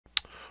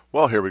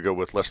Well, here we go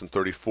with lesson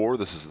 34.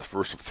 This is the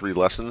first of three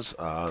lessons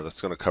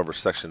that's going to cover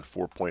section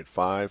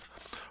 4.5,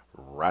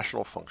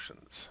 rational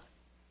functions.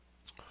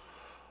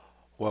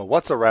 Well,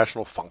 what's a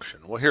rational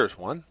function? Well, here's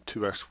one,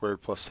 2x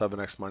squared plus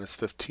 7x minus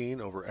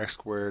 15 over x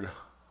squared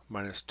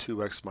minus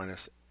 2x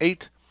minus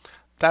 8.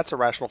 That's a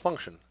rational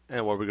function.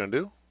 And what are we going to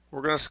do?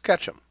 We're going to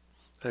sketch them.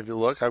 And if you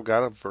look, I've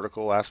got a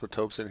vertical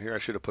asymptotes in here. I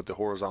should have put the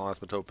horizontal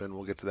asymptote in.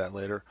 We'll get to that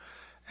later.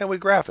 And we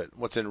graph it.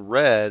 What's in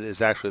red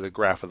is actually the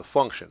graph of the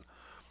function.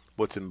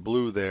 What's in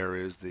blue there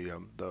is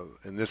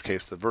in this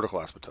case, the vertical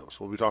asymptotes.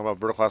 We'll be talking about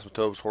vertical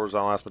asymptotes,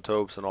 horizontal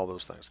asymptotes, and all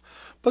those things.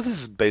 But this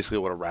is basically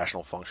what a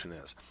rational function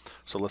is.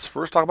 So let's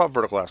first talk about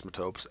vertical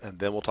asymptotes, and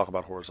then we'll talk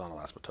about horizontal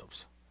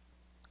asymptotes.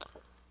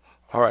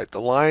 All right, the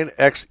line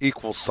x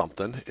equals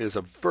something is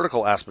a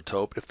vertical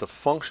asymptote if the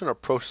function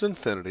approaches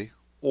infinity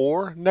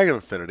or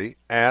negative infinity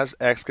as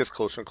x gets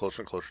closer and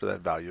closer and closer to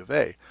that value of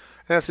a. And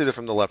that's either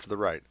from the left or the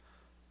right.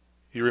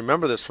 You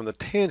remember this from the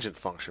tangent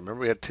function.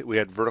 Remember we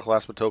had vertical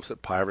asymptotes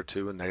at pi over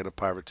 2 and negative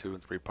pi over 2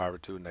 and 3 pi over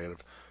 2 and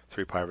negative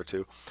 3 pi over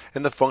 2.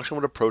 And the function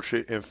would approach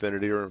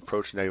infinity or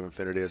approach negative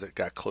infinity as it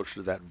got closer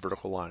to that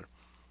vertical line.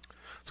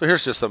 So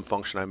here's just some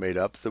function I made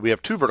up. So we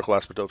have two vertical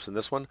asymptotes in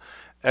this one,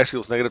 x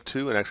equals negative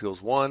 2 and x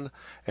equals 1.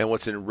 And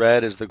what's in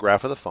red is the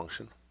graph of the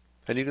function.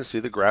 And you can see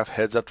the graph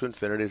heads up to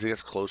infinity as it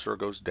gets closer or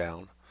goes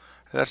down.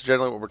 And that's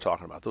generally what we're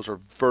talking about. Those are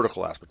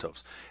vertical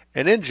asymptotes.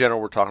 And in general,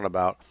 we're talking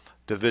about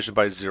division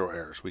by zero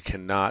errors. We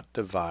cannot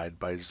divide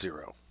by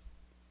zero.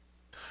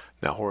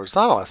 Now,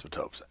 horizontal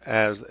asymptotes,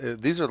 as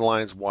these are the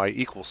lines y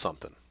equals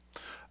something.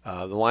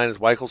 The line is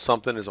y equals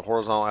something is a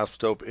horizontal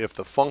asymptote if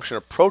the function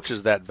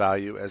approaches that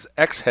value as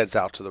x heads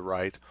out to the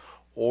right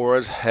or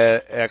as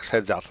x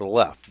heads out to the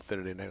left,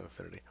 infinity and negative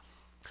infinity.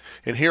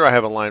 And here I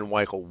have a line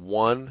y equal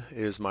 1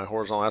 is my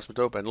horizontal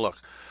asymptote. And look,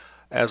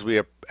 as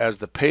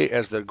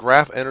the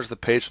graph enters the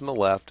page from the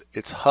left,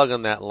 it's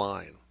hugging that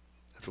line.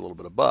 It's a little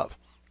bit above.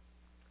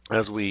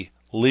 As we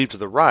leave to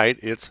the right,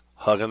 it's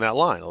hugging that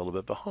line a little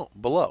bit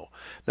below.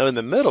 Now in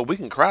the middle, we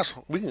can cross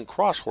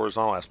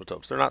horizontal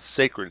asymptotes. They're not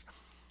sacred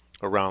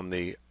around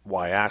the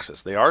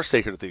y-axis. They are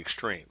sacred at the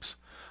extremes.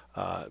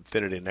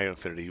 Infinity and negative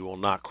infinity, you will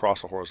not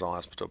cross a horizontal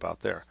asymptote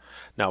out there.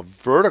 Now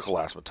vertical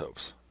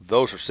asymptotes,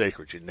 those are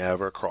sacred. You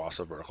never cross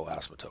a vertical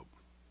asymptote.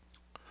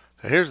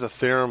 Now here's the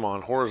theorem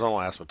on horizontal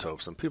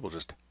asymptotes, and people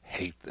just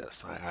hate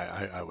this.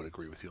 I would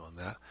agree with you on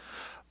that.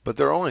 But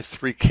there are only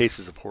three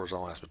cases of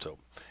horizontal asymptote.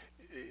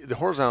 The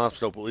horizontal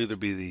asymptote will either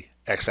be the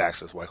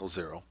x-axis, y equals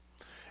 0.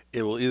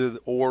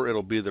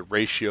 It'll be the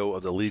ratio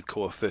of the lead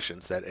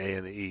coefficients, that a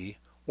and the e,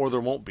 or there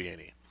won't be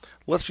any.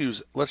 Let's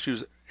use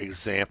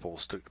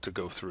examples to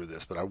go through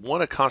this, but I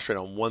want to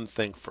concentrate on one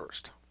thing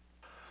first.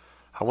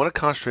 I want to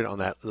concentrate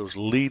on those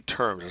lead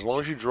terms. As long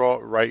as you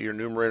write your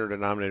numerator and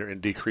denominator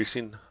in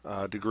decreasing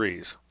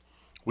degrees,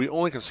 we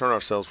only concern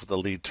ourselves with the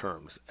lead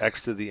terms,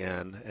 x to the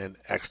n and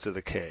x to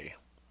the k.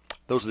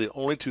 Those are the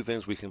only two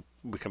things we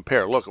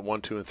compare. Look at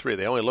 1, 2, and 3.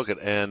 They only look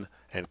at n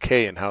and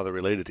k and how they're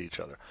related to each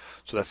other.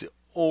 So that's the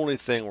only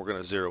thing we're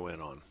going to zero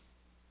in on.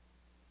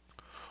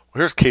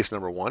 Well, here's case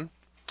number 1.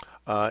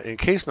 In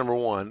case number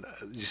 1,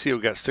 you see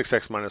we've got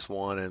 6x minus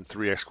 1 and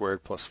 3x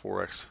squared plus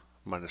 4x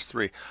minus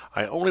 3.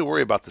 I only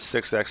worry about the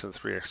 6x and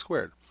 3x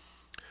squared.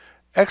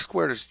 X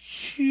squared is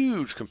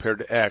huge compared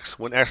to x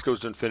when x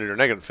goes to infinity or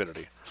negative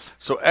infinity.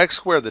 So x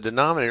squared, the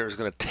denominator, is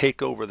going to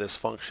take over this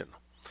function.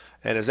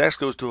 And as x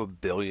goes to a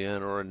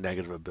billion or a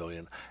negative a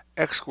billion,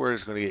 x squared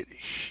is going to get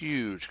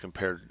huge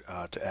compared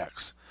to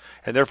x.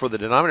 And therefore, the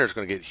denominator is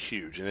going to get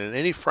huge. And in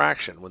any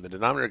fraction, when the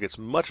denominator gets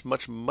much,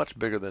 much, much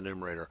bigger than the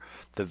numerator,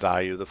 the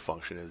value of the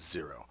function is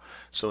 0.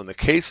 So in the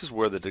cases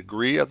where the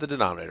degree of the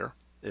denominator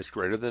is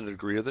greater than the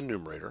degree of the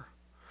numerator,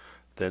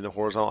 then the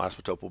horizontal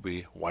asymptote will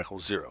be y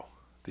equals 0,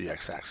 the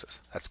x-axis.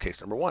 That's case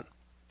number 1.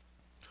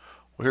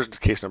 Well, here's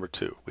case number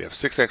 2. We have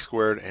 6x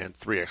squared and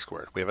 3x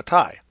squared. We have a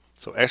tie.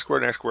 So x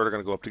squared and x squared are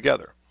going to go up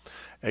together.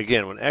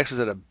 Again, when x is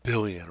at a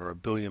billion or a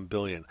billion,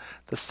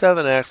 the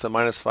 7x, the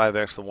minus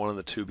 5x, the 1, and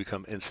the 2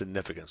 become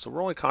insignificant. So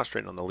we're only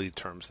concentrating on the lead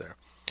terms there.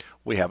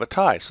 We have a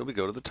tie, so we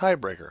go to the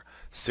tiebreaker.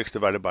 6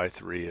 divided by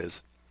 3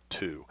 is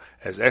 2.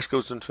 As x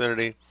goes to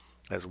infinity,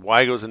 as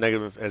y goes to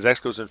negative, as x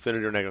goes to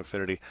infinity or negative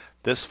infinity,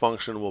 this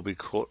function will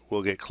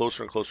get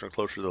closer and closer and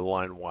closer to the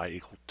line y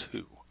equal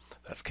 2.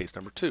 That's case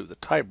number 2, the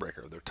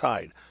tiebreaker. They're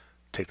tied.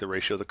 Take the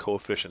ratio of the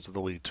coefficients of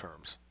the lead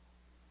terms.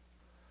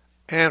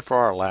 And for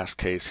our last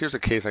case, here's a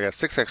case I got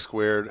 6x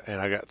squared and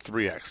I got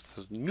 3x.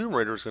 The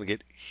numerator is going to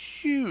get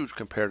huge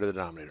compared to the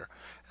denominator.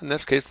 In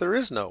this case, there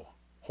is no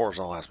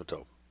horizontal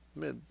asymptote.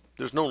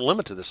 There's no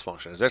limit to this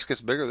function. As x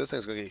gets bigger, this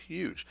thing's going to get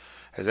huge.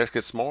 As x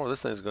gets smaller,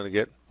 this thing's going to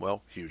get,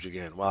 well, huge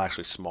again. Well,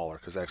 actually smaller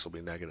because x will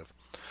be negative.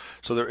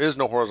 So there is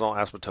no horizontal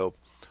asymptote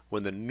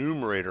when the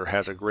numerator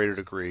has a greater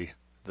degree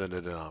than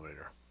the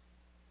denominator.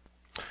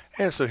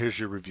 And so here's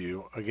your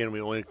review. Again,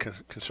 we only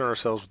concern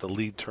ourselves with the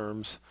lead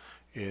terms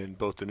in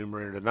both the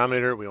numerator and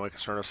denominator. We only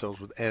concern ourselves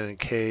with n and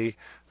k,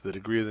 the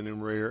degree of the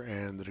numerator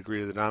and the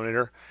degree of the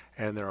denominator.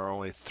 And there are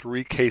only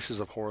three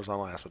cases of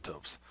horizontal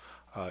asymptotes.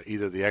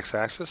 Either the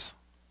x-axis,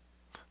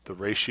 the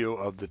ratio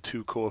of the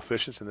two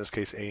coefficients, in this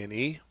case a and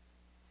e,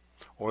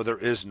 or there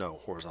is no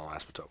horizontal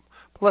asymptote.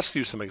 But let's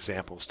use some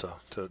examples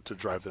to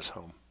drive this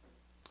home.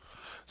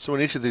 So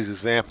in each of these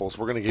examples,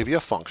 we're going to give you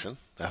a function,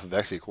 f of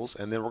x equals,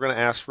 and then we're going to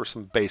ask for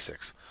some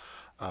basics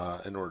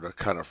in order to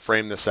kind of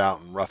frame this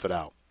out and rough it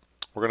out.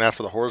 We're going to ask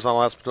for the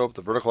horizontal asymptote,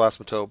 the vertical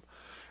asymptote,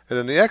 and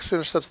then the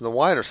x-intercepts and the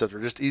y-intercepts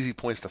are just easy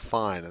points to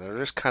find, and they're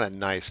just kind of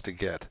nice to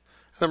get.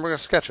 And then we're going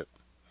to sketch it.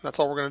 That's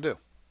all we're going to do.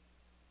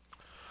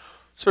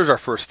 So here's our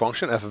first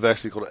function, f of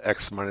x equal to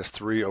x minus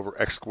 3 over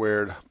x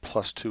squared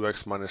plus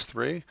 2x minus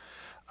 3.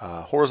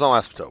 Horizontal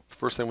asymptote.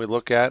 First thing we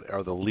look at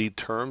are the lead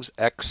terms,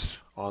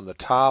 x on the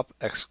top,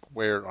 x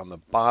squared on the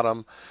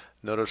bottom.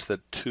 Notice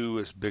that 2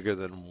 is bigger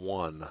than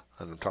 1.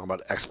 And I'm talking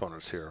about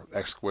exponents here.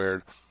 X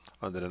squared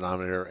on the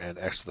denominator and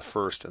x to the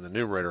first in the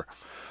numerator.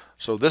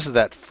 So this is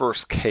that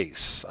first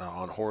case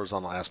on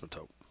horizontal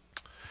asymptote.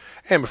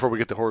 And before we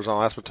get to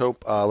horizontal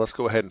asymptote, let's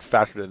go ahead and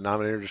factor the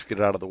denominator, just get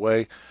it out of the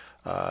way.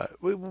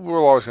 We're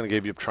always going to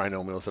give you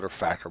trinomials that are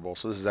factorable.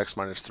 So this is x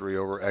minus 3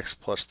 over x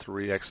plus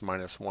 3, x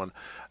minus 1.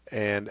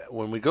 And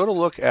when we go to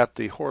look at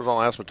the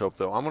horizontal asymptote,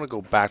 though, I'm going to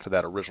go back to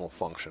that original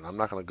function. I'm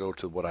not going to go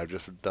to what I've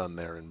just done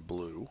there in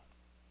blue.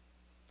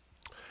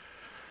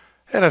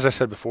 And as I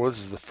said before, this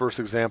is the first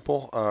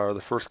example, or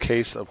the first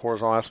case of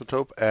horizontal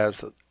asymptote.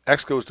 As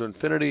x goes to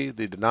infinity,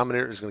 the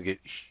denominator is going to get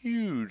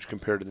huge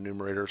compared to the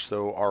numerator.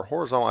 So our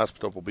horizontal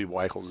asymptote will be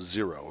y equals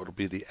 0. It'll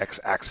be the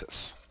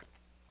x-axis.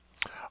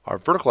 Our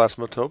vertical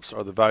asymptotes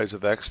are the values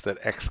of x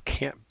that x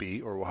can't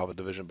be, or we'll have a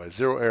division by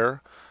 0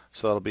 error.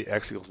 So that'll be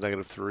x equals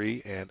negative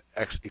 3 and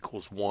x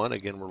equals 1.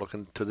 Again, we're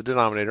looking to the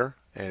denominator.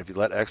 And if you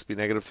let x be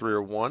negative 3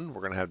 or 1,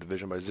 we're going to have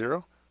division by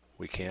 0.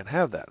 We can't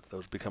have that.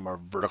 Those become our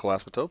vertical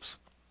asymptotes.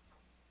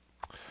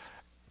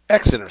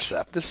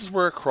 X-intercept. This is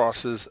where it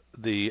crosses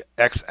the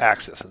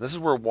x-axis, and this is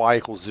where y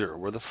equals 0,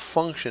 where the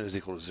function is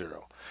equal to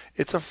 0.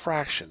 It's a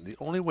fraction. The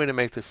only way to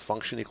make the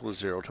function equal to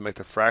 0, to make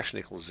the fraction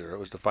equal to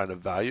 0, is to find a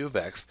value of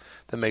x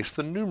that makes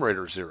the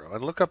numerator 0.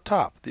 And look up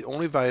top. The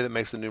only value that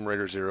makes the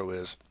numerator 0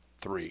 is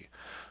 3.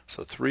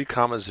 So 3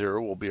 comma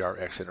 0 will be our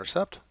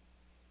x-intercept.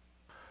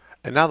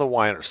 And now the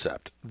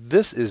y-intercept.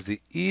 This is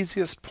the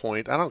easiest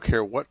point. I don't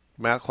care what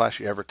math class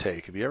you ever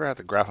take. If you ever have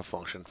to graph a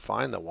function,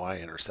 find the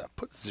y-intercept.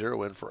 Put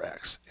 0 in for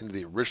x into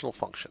the original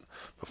function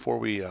before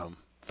we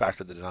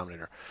factor the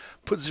denominator.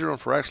 Put 0 in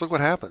for x. Look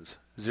what happens.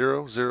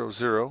 0, 0,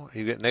 0.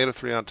 You get negative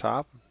 3 on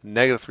top,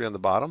 negative 3 on the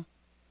bottom.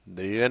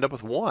 Then you end up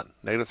with 1.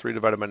 Negative 3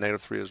 divided by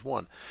negative 3 is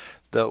 1.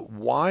 The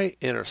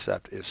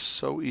y-intercept is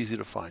so easy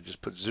to find.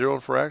 Just put 0 in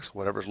for x.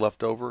 Whatever's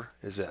left over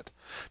is it.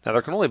 Now,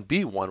 there can only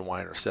be one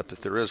y-intercept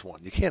if there is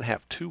one. You can't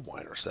have two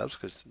y-intercepts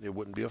because it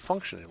wouldn't be a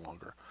function any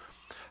longer.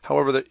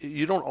 However,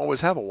 you don't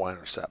always have a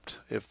y-intercept.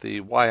 If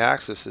the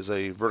y-axis is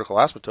a vertical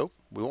asymptote,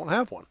 we won't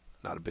have one.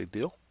 Not a big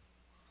deal.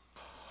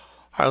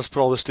 All right, let's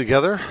put all this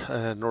together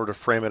in order to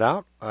frame it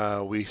out.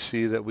 We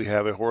see that we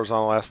have a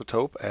horizontal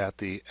asymptote at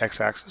the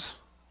x-axis,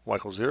 y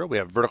equals 0. We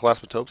have vertical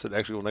asymptotes at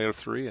x equals negative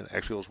 3 and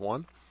x equals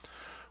 1.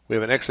 We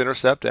have an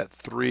x-intercept at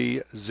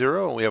 3,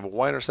 0, and we have a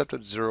y-intercept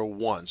at 0,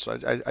 1. So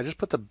I just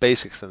put the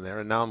basics in there,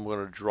 and now I'm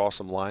going to draw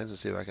some lines and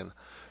see if I can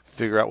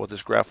figure out what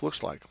this graph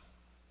looks like.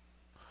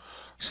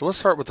 So let's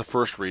start with the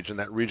first region,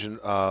 that region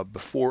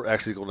before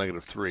x equals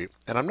negative 3.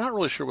 And I'm not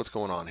really sure what's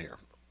going on here.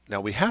 Now,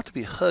 we have to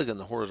be hugging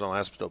the horizontal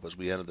asymptote as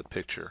we enter the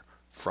picture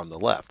from the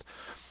left.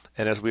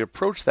 And as we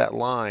approach that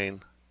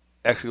line,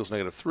 x equals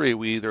negative 3,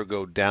 we either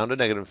go down to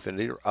negative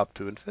infinity or up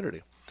to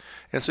infinity.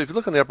 And so if you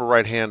look in the upper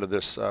right hand of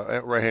this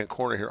right-hand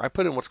corner here, I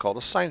put in what's called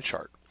a sign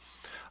chart.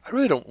 I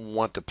really don't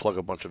want to plug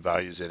a bunch of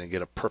values in and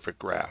get a perfect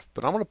graph,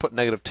 but I'm going to put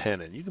negative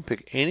 10 in. You can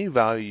pick any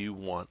value you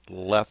want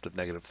left of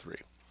negative 3.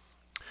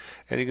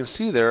 And you can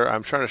see there,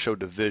 I'm trying to show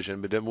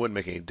division, but it wouldn't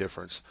make any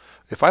difference.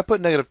 If I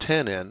put negative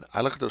 10 in,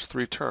 I look at those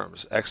three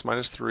terms, x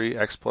minus 3,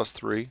 x plus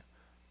 3,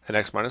 and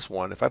x minus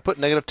 1. If I put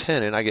negative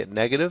 10 in, I get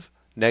negative,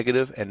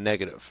 negative, and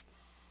negative.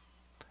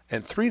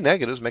 And three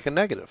negatives make a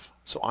negative.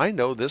 So I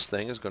know this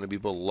thing is going to be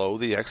below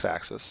the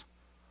x-axis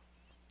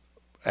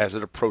as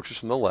it approaches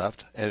from the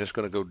left, and it's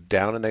going to go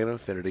down to negative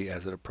infinity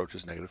as it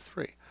approaches negative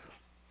 3.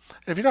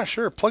 And if you're not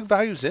sure, plug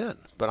values in,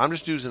 but I'm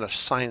just using a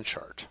sign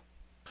chart.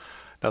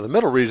 Now the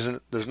middle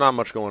region, there's not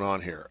much going on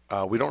here.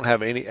 We don't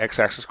have any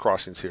x-axis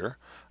crossings here.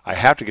 I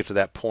have to get to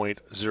that point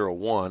 0,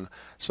 1,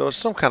 so it's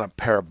some kind of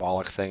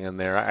parabolic thing in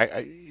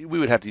there. We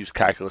would have to use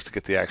calculus to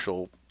get the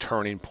actual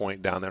turning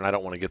point down there, and I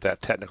don't want to get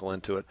that technical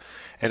into it.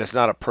 And it's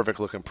not a perfect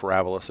looking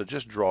parabola, so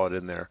just draw it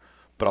in there.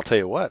 But I'll tell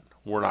you what,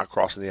 we're not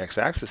crossing the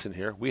x-axis in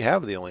here. We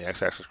have the only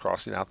x-axis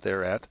crossing out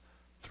there at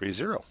 3,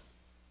 0.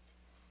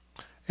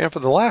 And for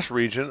the last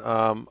region,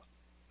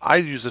 I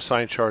use the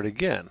sign chart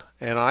again,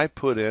 and I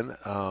put in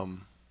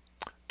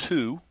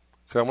 2,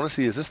 because I want to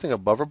see, is this thing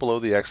above or below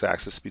the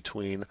x-axis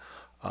between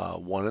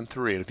 1 and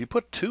 3. And if you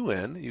put 2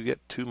 in, you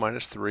get 2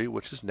 minus 3,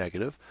 which is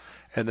negative.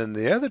 And then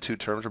the other two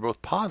terms are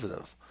both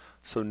positive.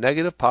 So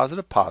negative,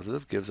 positive,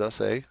 positive gives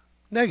us a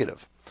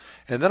negative.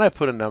 And then I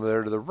put a number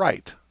there to the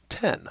right,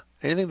 10.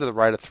 Anything to the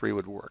right of 3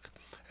 would work.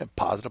 And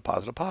positive,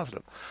 positive,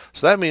 positive.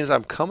 So that means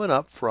I'm coming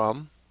up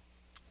from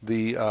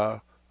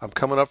I'm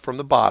coming up from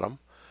the bottom.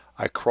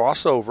 I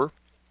cross over,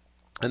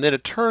 and then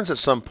it turns at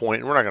some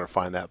point, and we're not going to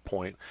find that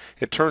point.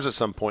 It turns at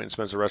some point and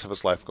spends the rest of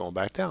its life going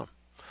back down.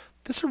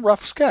 This is a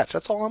rough sketch.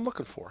 That's all I'm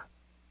looking for.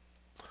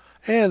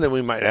 And then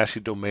we might ask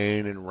you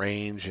domain and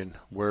range and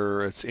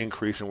where it's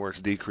increasing, where it's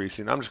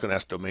decreasing. I'm just going to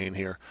ask domain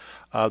here.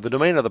 The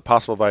domain are the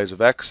possible values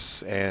of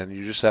x, and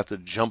you just have to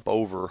jump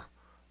over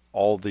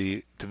all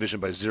the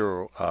division by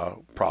zero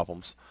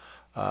problems.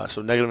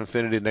 So negative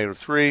infinity to negative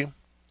 3,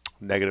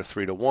 negative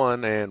 3 to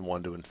 1, and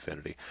 1 to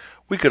infinity.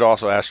 We could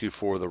also ask you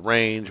for the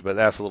range, but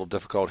that's a little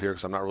difficult here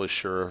because I'm not really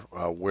sure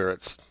where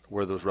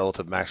those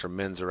relative max or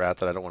mins are at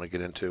that I don't want to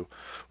get into.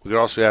 We could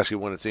also ask you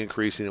when it's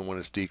increasing and when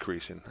it's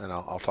decreasing, and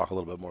I'll talk a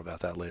little bit more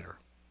about that later.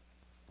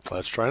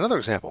 Let's try another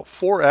example.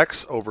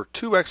 4x over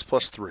 2x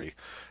plus 3.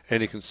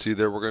 And you can see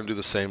there we're going to do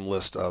the same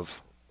list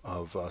of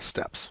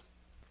steps.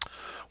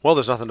 Well,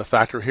 there's nothing to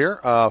factor here.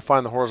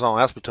 Find the horizontal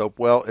asymptote.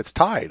 Well, it's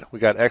tied. We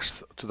got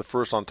x to the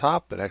first on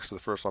top and x to the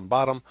first on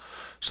bottom.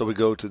 So we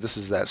go to, this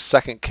is that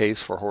second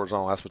case for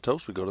horizontal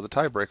asymptotes. We go to the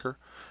tiebreaker.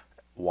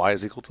 Y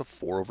is equal to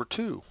 4 over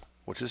 2,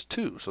 which is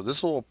 2. So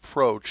this will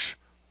approach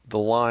the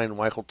line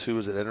y equal 2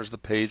 as it enters the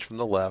page from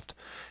the left,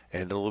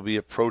 and it will be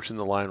approaching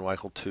the line y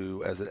equal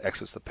 2 as it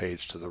exits the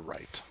page to the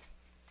right.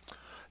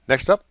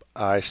 Next up,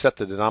 I set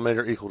the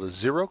denominator equal to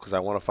 0 because I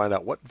want to find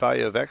out what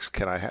value of x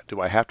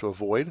do I have to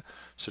avoid.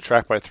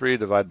 Subtract by 3,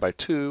 divide by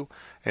 2,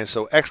 and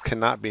so x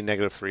cannot be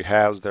negative 3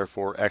 halves,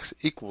 therefore x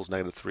equals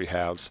negative 3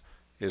 halves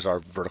is our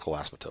vertical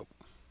asymptote.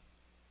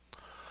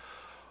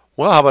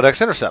 Well, how about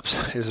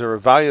x-intercepts? Is there a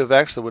value of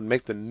x that would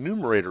make the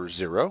numerator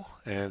 0?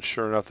 And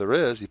sure enough there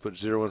is. You put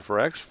 0 in for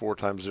x, 4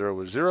 times 0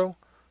 is 0.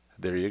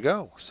 There you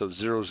go. So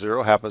 0,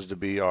 0 happens to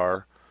be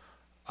our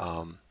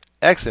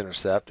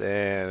x-intercept,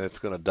 and it's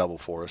going to double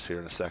for us here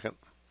in a second.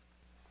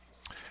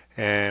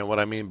 And what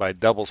I mean by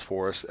doubles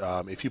for us,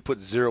 if you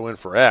put 0 in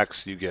for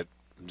x, you get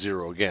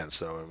 0 again.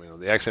 So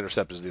the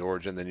x-intercept is the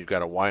origin, then you've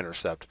got a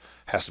y-intercept,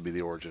 has to be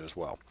the origin as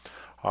well.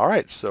 All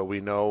right, so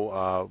we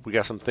know we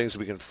got some things that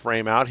we can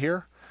frame out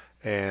here,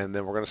 and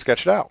then we're going to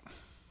sketch it out.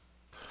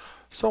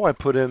 So I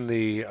put in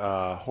the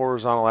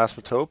horizontal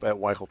asymptote at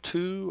y equal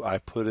 2. I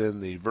put in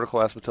the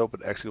vertical asymptote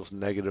at x equals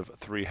negative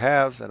 3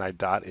 halves, and I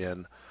dot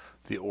in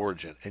the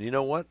origin. And you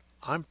know what?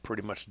 I'm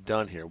pretty much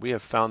done here. We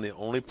have found the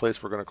only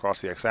place we're going to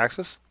cross the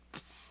x-axis,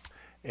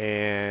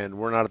 and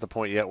we're not at the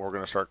point yet where we're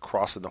going to start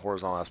crossing the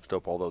horizontal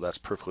asymptote, although that's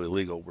perfectly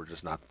legal. We're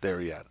just not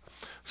there yet.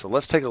 So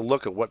let's take a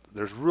look at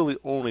there's really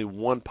only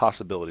one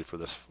possibility for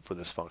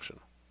this function.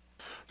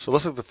 So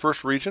let's look at the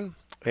first region,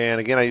 and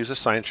again I use a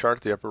sign chart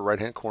at the upper right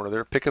hand corner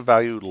there. Pick a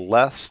value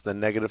less than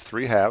negative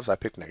 3 halves. I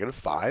picked negative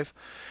 5.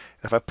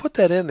 And if I put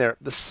that in there,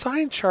 the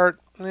sign chart,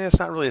 it's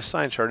not really a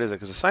sign chart, is it?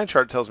 Because the sign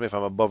chart tells me if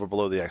I'm above or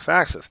below the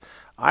x-axis.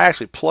 I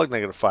actually plugged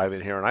negative 5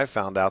 in here, and I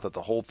found out that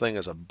the whole thing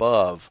is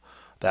above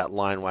that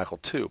line y equal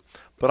 2.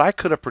 But I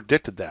could have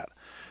predicted that,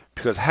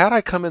 because had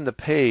I come in the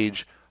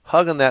page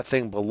hugging that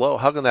thing below,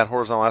 hugging that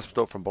horizontal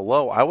asymptote from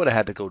below, I would have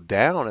had to go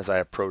down as I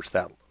approached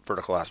that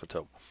vertical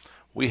asymptote.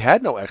 We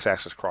had no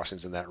x-axis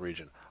crossings in that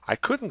region. I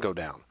couldn't go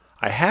down.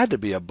 I had to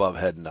be above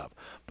heading up.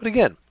 But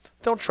again,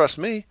 don't trust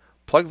me.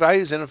 Plug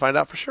values in and find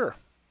out for sure.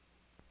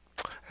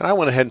 And I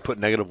went ahead and put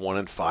negative 1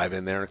 and 5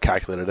 in there and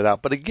calculated it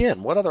out. But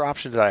again, what other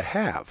option did I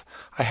have?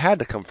 I had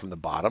to come from the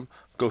bottom,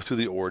 go through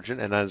the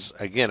origin, and as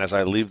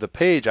I leave the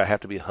page, I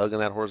have to be hugging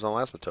that horizontal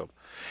asymptote.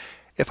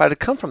 If I had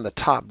come from the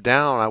top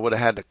down, I would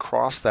have had to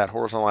cross that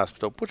horizontal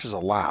asymptote, which is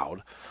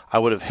allowed. I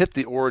would have hit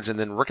the origin,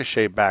 then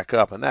ricochet back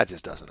up, and that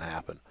just doesn't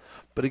happen.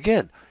 But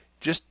again,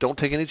 just don't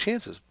take any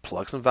chances.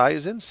 Plug some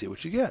values in, see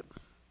what you get.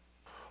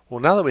 Well,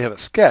 now that we have it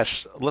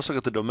sketched, let's look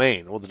at the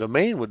domain. Well, the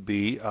domain would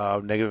be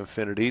negative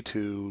infinity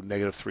to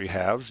negative 3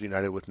 halves,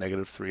 united with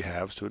negative 3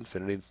 halves to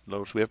infinity.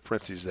 Notice we have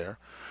parentheses there.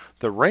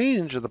 The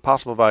range of the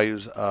possible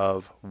values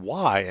of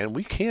y, and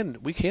we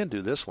can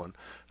do this one.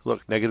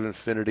 Look, negative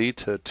infinity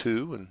to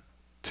 2 and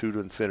 2 to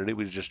infinity.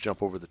 We just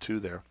jump over the 2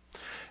 there.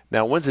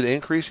 Now, when's it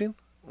increasing?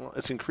 Well,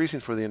 it's increasing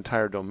for the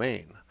entire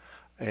domain.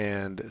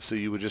 And so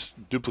you would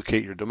just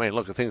duplicate your domain.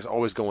 Look, the thing's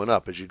always going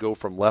up. As you go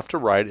from left to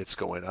right, it's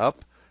going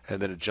up. And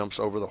then it jumps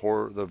over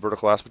the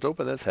vertical asymptote,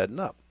 and then it's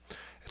heading up.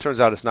 It turns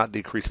out it's not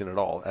decreasing at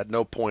all. At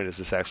no point is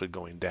this actually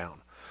going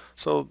down.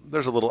 So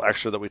there's a little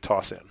extra that we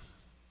toss in.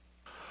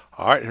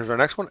 All right, here's our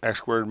next one. X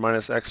squared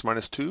minus x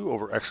minus 2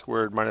 over x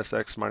squared minus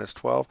x minus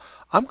 12.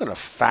 I'm going to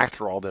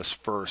factor all this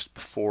first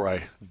before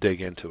I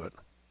dig into it.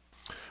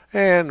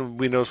 And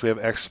we notice we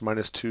have x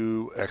minus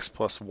 2, x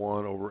plus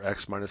 1 over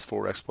x minus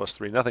 4, x plus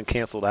 3. Nothing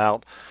canceled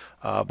out.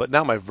 But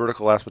now my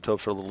vertical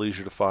asymptotes are a little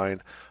easier to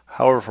find.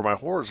 However, for my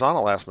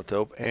horizontal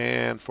asymptote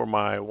and for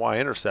my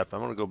y-intercept,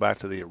 I'm going to go back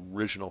to the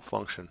original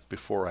function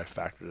before I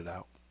factored it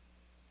out.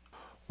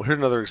 Well, here's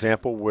another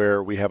example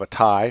where we have a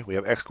tie. We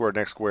have x squared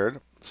and x squared.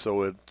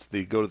 So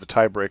go to the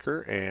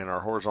tiebreaker, and our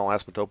horizontal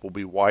asymptote will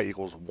be y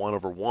equals 1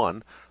 over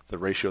 1, the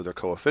ratio of their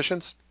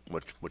coefficients,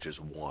 which is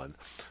 1.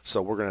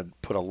 So we're going to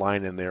put a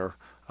line in there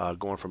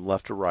going from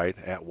left to right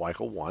at y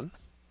equal 1.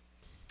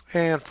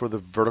 And for the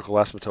vertical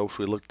asymptotes,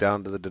 we look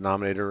down to the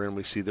denominator and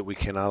we see that we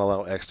cannot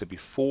allow x to be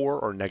 4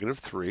 or negative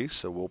 3.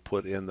 So we'll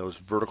put in those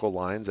vertical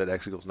lines at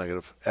x equals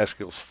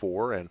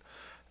 4 and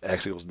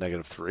x equals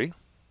negative 3.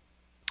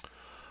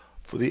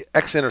 For the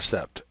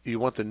x-intercept, you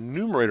want the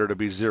numerator to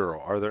be 0.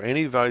 Are there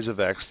any values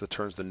of x that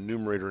turns the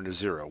numerator into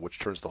 0, which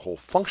turns the whole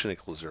function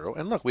equal to 0?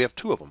 And look, we have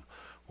two of them.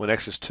 When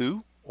x is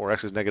 2 or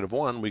x is negative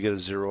 1, we get a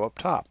 0 up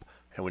top.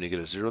 And when you get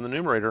a 0 in the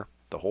numerator,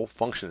 the whole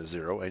function is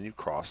 0 and you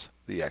cross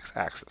the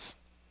x-axis.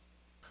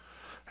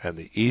 And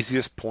the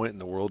easiest point in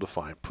the world to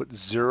find, put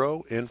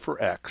 0 in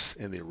for x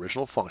in the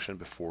original function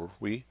before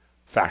we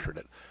factored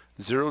it.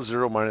 0,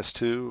 0 minus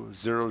 2,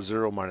 0,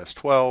 0 minus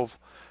 12,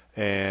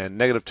 and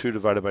negative 2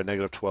 divided by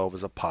negative 12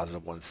 is a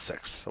positive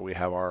 1/6. So we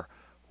have our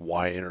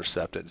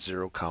y-intercept at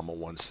 0,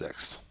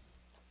 1/6.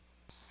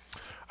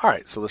 All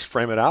right, so let's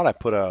frame it out. I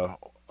put a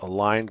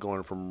line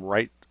going from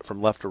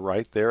left to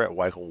right there at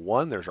y equal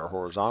 1. There's our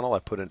horizontal. I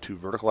put in two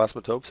vertical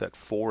asymptotes at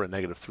 4 and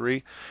negative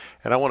 3.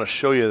 And I want to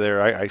show you there,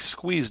 I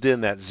squeezed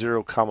in that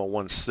 0,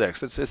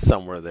 1/6. It's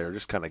somewhere there.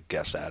 Just kind of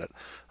guess at it.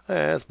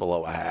 It's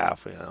below a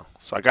half, you know.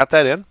 So I got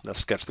that in. Let's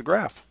sketch the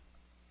graph.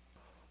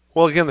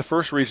 Well, again, the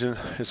first region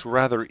is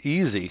rather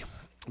easy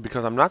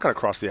because I'm not going to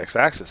cross the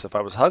x-axis. If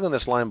I was hugging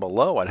this line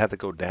below, I'd have to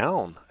go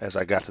down as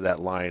I got to that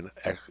line,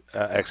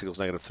 x equals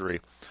negative 3.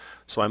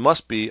 So I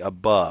must be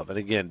above. And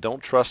again,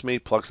 don't trust me,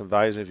 plug some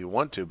values in if you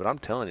want to, but I'm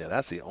telling you,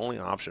 that's the only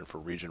option for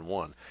region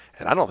 1.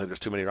 And I don't think there's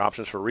too many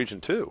options for region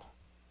 2.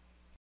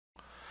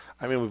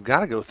 I mean, we've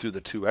got to go through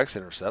the two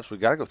x-intercepts. We've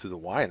got to go through the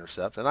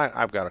y-intercept. And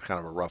I've got a kind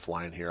of a rough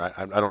line here.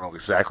 I don't know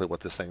exactly what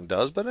this thing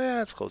does, but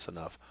it's close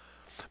enough.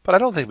 But I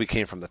don't think we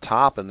came from the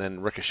top and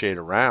then ricocheted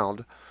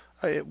around.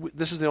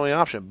 This is the only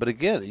option. But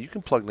again, you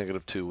can plug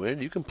negative 2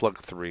 in. You can plug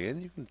 3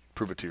 in. You can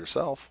prove it to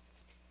yourself.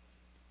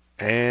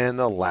 And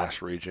the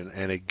last region.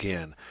 And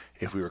again,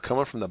 if we were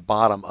coming from the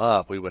bottom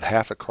up, we would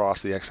have to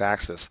cross the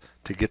x-axis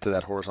to get to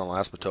that horizontal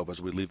asymptote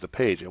as we leave the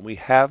page. And we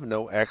have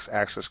no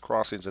x-axis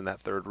crossings in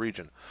that third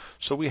region.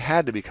 So we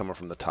had to be coming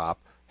from the top,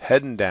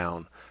 heading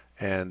down,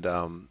 and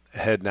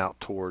heading out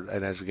toward.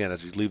 And as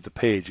you leave the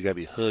page, you got to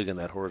be hugging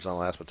that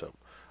horizontal asymptote.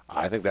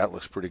 I think that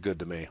looks pretty good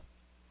to me.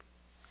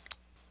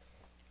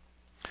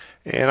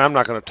 And I'm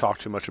not going to talk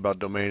too much about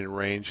domain and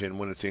range and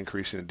when it's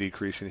increasing and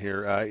decreasing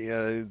here.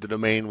 The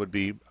domain would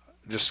be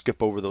just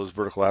skip over those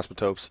vertical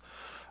asymptotes.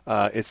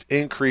 It's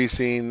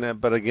increasing,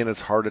 but again, it's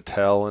hard to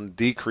tell. And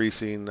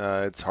decreasing,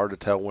 it's hard to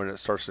tell when it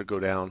starts to go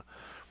down.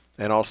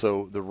 And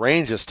also, the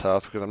range is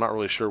tough because I'm not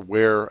really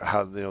sure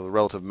how the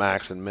relative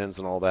max and mins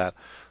and all that.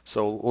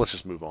 So let's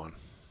just move on.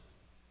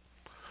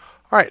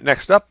 All right,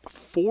 next up,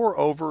 4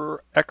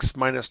 over x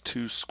minus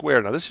 2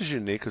 squared. Now, this is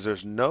unique because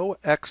there's no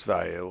x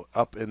value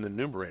up in the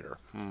numerator.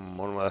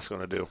 Wonder what that's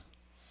going to do.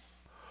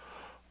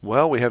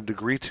 Well, we have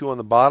degree 2 on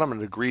the bottom and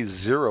degree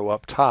 0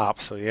 up top.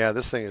 So, yeah,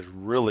 this thing is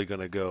really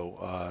going to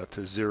go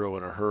to 0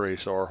 in a hurry.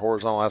 So our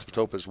horizontal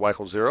asymptote is y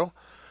equals 0,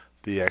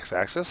 the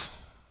x-axis.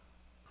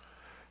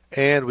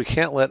 And we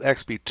can't let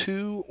x be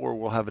 2 or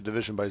we'll have a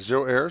division by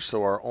 0 error.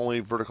 So our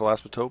only vertical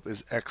asymptote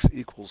is x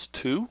equals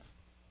 2.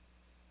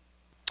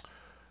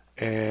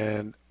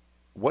 And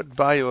what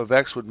value of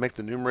x would make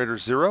the numerator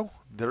 0?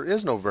 There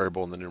is no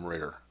variable in the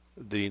numerator.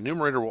 The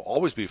numerator will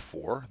always be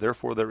 4.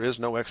 Therefore, there is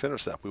no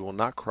x-intercept. We will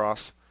not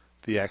cross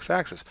the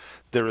x-axis.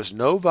 There is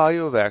no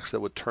value of x that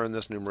would turn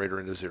this numerator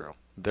into 0.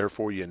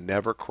 Therefore, you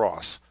never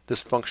cross.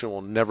 This function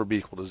will never be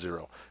equal to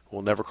 0.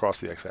 We'll never cross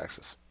the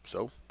x-axis.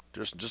 So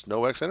just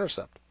no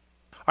x-intercept.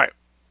 All right,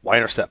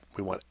 y-intercept.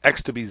 We want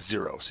x to be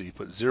 0. So you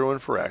put 0 in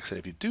for x. And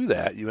if you do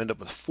that, you end up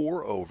with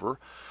 4 over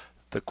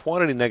the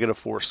quantity negative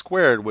 4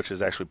 squared, which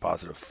is actually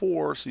positive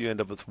 4, so you end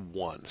up with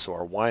 1. So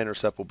our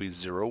y-intercept will be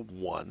 0,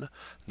 1.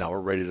 Now we're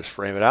ready to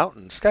frame it out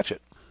and sketch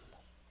it.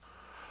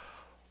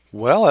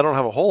 Well, I don't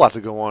have a whole lot to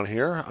go on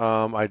here.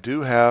 I do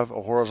have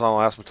a horizontal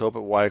asymptote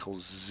at y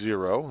equals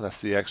 0.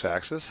 That's the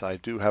x-axis. I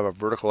do have a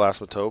vertical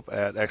asymptote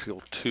at x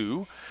equals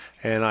 2,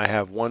 and I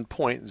have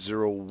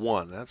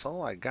 1.01. That's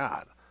all I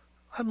got.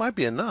 That might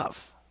be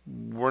enough.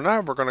 We're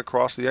never going to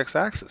cross the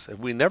x-axis. If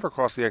we never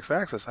cross the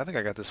x-axis, I think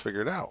I got this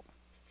figured out.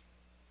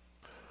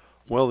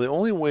 Well, the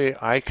only way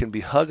I can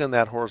be hugging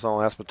that horizontal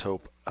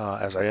asymptote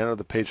as I enter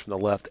the page from the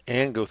left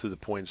and go through the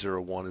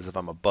 0.01 is if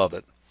I'm above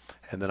it.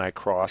 And then I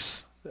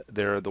cross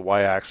there the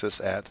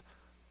y-axis at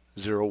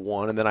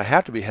 0,1. And then I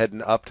have to be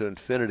heading up to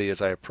infinity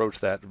as I approach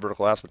that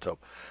vertical asymptote.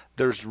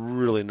 There's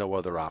really no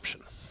other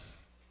option.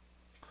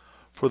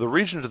 For the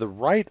region to the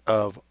right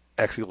of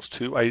x equals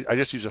 2, I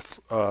just use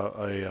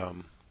a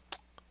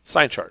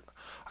sign chart.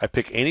 I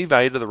pick any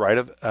value to the right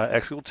of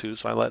x equals 2,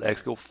 so I let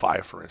x equal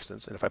 5, for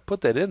instance. And if I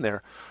put that in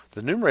there,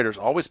 the numerator is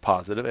always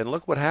positive, and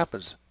look what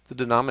happens. The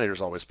denominator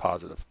is always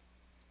positive.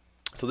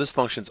 So this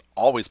function is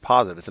always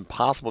positive. It's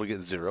impossible to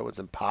get 0. It's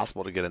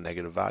impossible to get a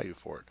negative value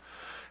for it.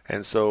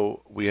 And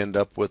so we end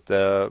up with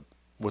the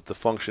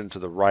function to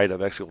the right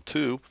of x equals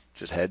 2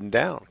 just heading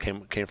down.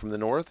 Came from the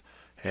north,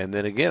 and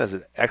then again, as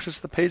it exits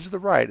the page to the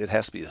right, it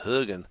has to be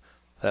hugging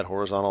that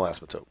horizontal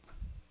asymptote.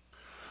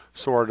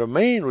 So our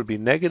domain would be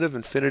negative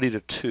infinity to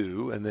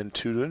 2, and then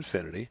 2 to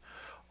infinity.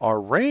 Our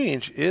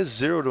range is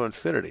 0 to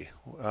infinity,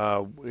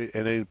 and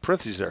in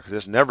parentheses there because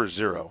it's never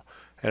 0,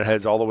 and it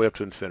heads all the way up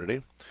to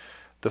infinity.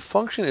 The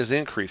function is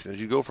increasing.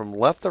 As you go from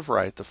left to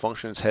right, the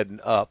function is heading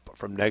up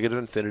from negative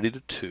infinity to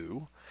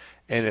 2,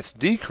 and it's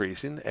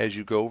decreasing as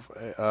you go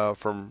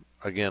from,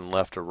 again,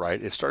 left to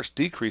right. It starts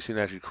decreasing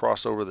as you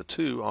cross over the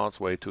 2 on its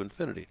way to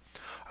infinity.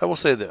 I will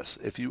say this,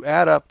 if you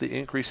add up the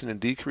increasing and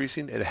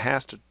decreasing, it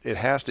has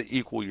to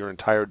equal your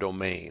entire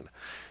domain.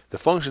 The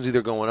function's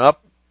either going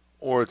up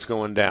or it's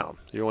going down.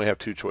 You only have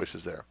two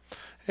choices there.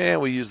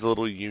 And we use the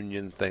little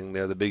union thing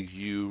there, the big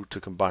U,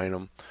 to combine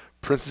them.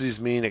 Parentheses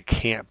mean it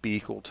can't be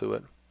equal to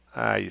it.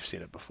 You've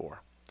seen it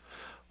before.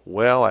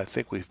 Well, I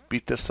think we've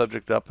beat this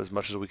subject up as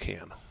much as we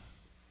can.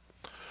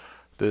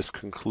 This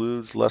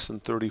concludes lesson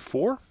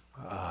 34.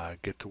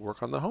 Get to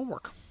work on the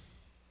homework.